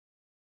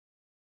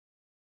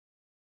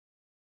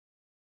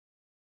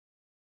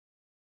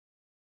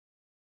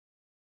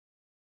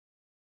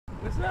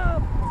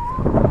up?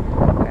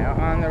 Out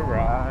on the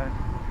ride,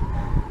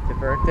 the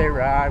birthday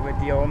ride with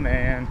the old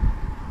man.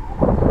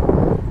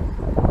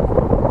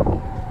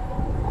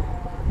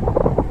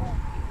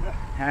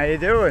 How you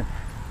doing?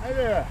 Hi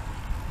there.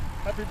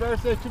 Happy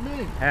birthday to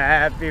me.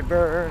 Happy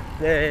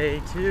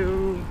birthday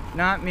to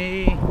not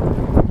me.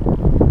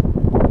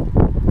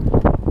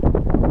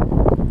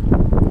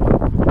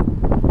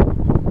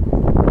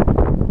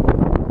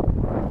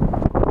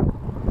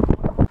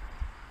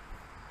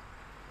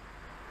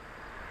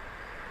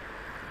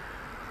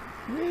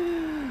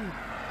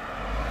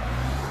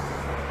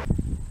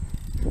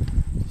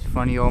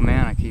 Funny old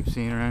man I keep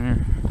seeing around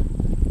here.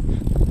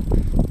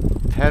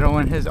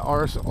 Pedaling his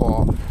arse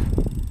off.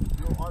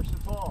 No arse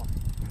at all.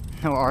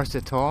 No arse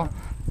at all?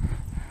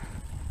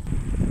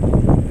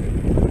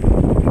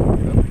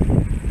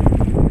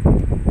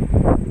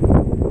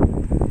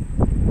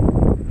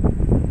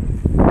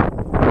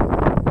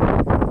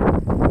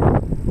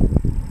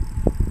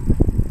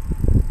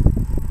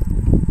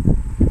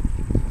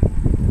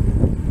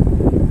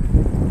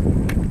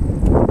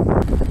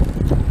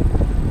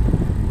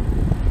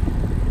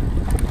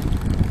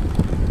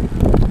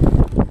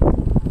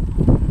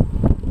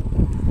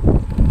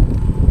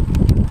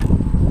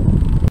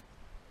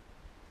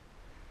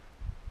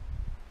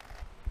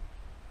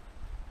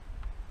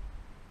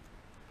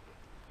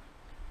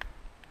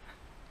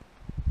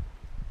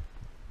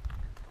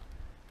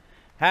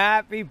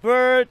 Happy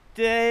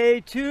birthday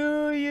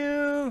to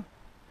you.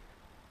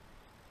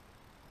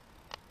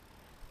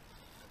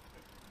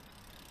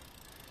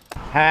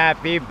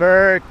 Happy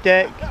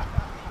birthday.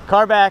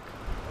 Car back.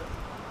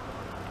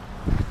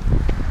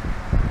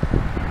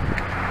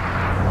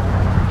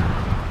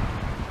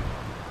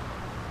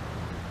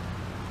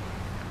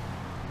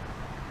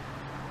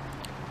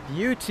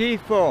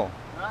 Beautiful.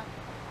 Huh?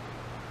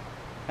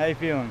 How you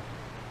feeling?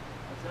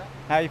 What's that?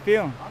 How you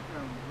feeling? I'm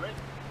feeling great.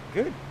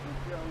 Good.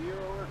 I feel a year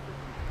over 50.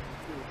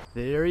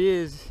 There he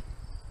is,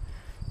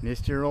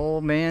 Mr.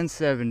 Old Man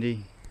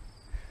 70.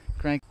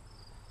 Crank.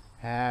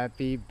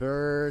 Happy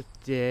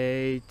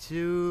birthday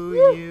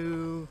to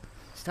you.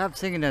 Stop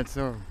singing that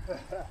song.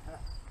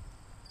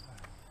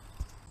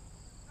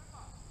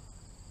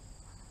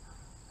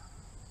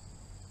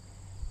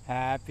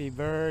 Happy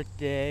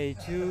birthday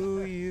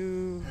to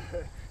you.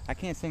 I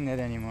can't sing that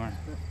anymore.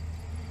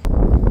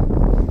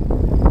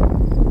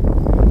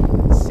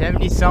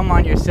 70 some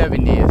on your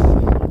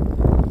 70th.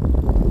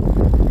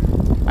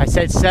 I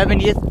said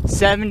 70th,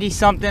 70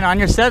 something on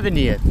your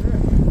 70th.